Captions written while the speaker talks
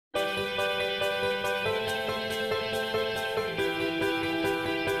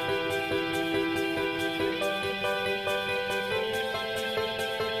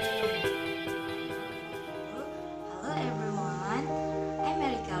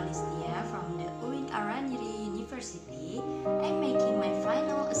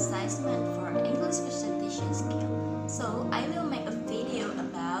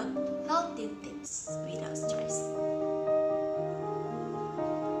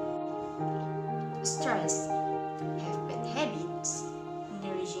stress, have bad habits,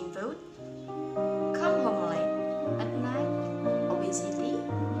 nourishing food, come home late at night, obesity,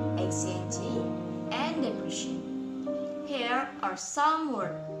 anxiety, and depression. Here are some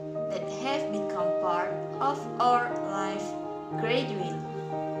words that have become part of our life gradually.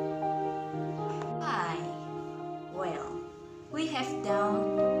 Why? Well, we have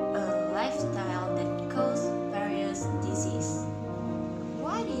done a lifestyle that causes various diseases.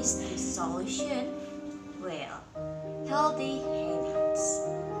 What is the solution? Well, healthy habits.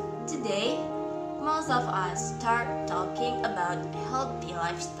 Today, most of us start talking about healthy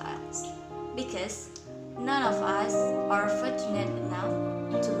lifestyles because none of us are fortunate enough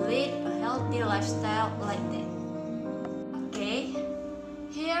to lead a healthy lifestyle like that. Okay,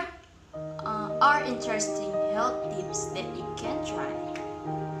 here are interesting health tips that you can try.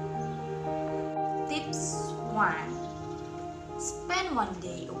 Tips 1. Spend one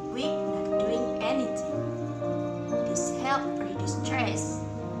day a week not doing anything. This helps reduce stress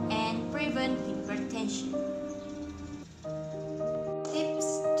and prevent hypertension. Tips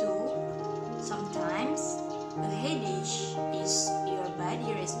 2. Sometimes a headache is your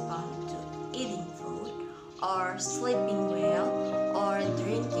body response to eating food or sleeping well or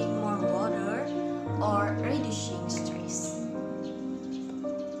drinking more water or reducing stress.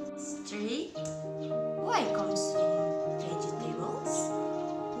 3. Why consume vegetables?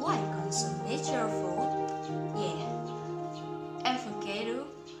 Why consume natural food? Yeah, avocado,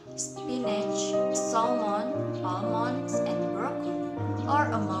 spinach, salmon, almonds, and broccoli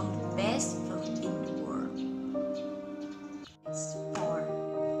are among the best food in the world. 4.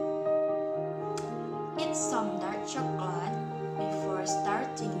 Eat some dark chocolate before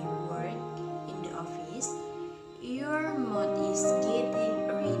starting your work in the office. Your mood is getting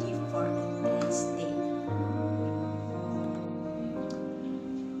ready for the next day.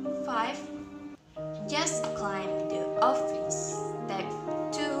 5. Just climb the office step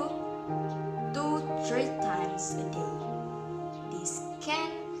 2-3 times a day. This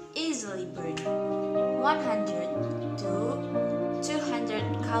can easily burn 100 to 200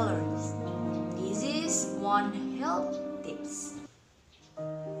 calories. This is one health tips.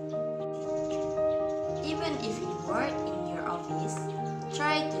 Even if you work in your office,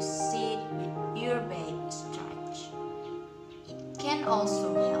 try to sit with your back stretched. It can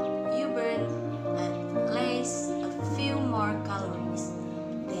also help you burn at least a few more calories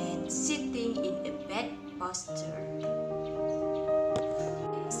than sitting in a bed posture.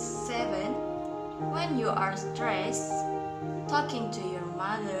 7. When you are stressed, talking to your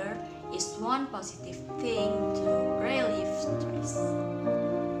mother is one positive thing to relieve stress.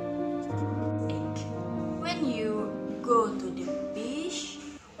 8. When you go to the beach,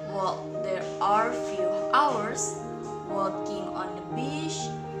 there are few hours. Walking on the beach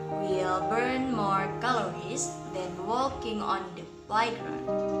will burn more calories than walking on the playground.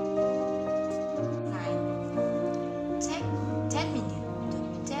 9. Take 10 minutes to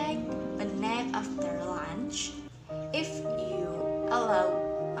take a nap after lunch if you allow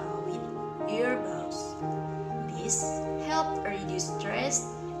with your boss. This helps reduce stress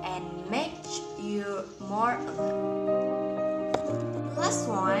and makes you more alert. Last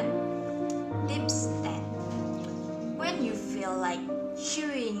one, tips 10. When you feel like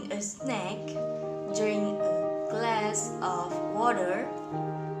chewing a snack, drink a glass of water.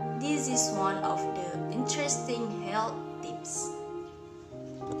 This is one of the interesting health tips.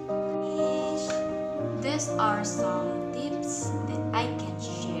 These are some tips that I can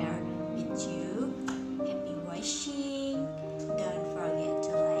share.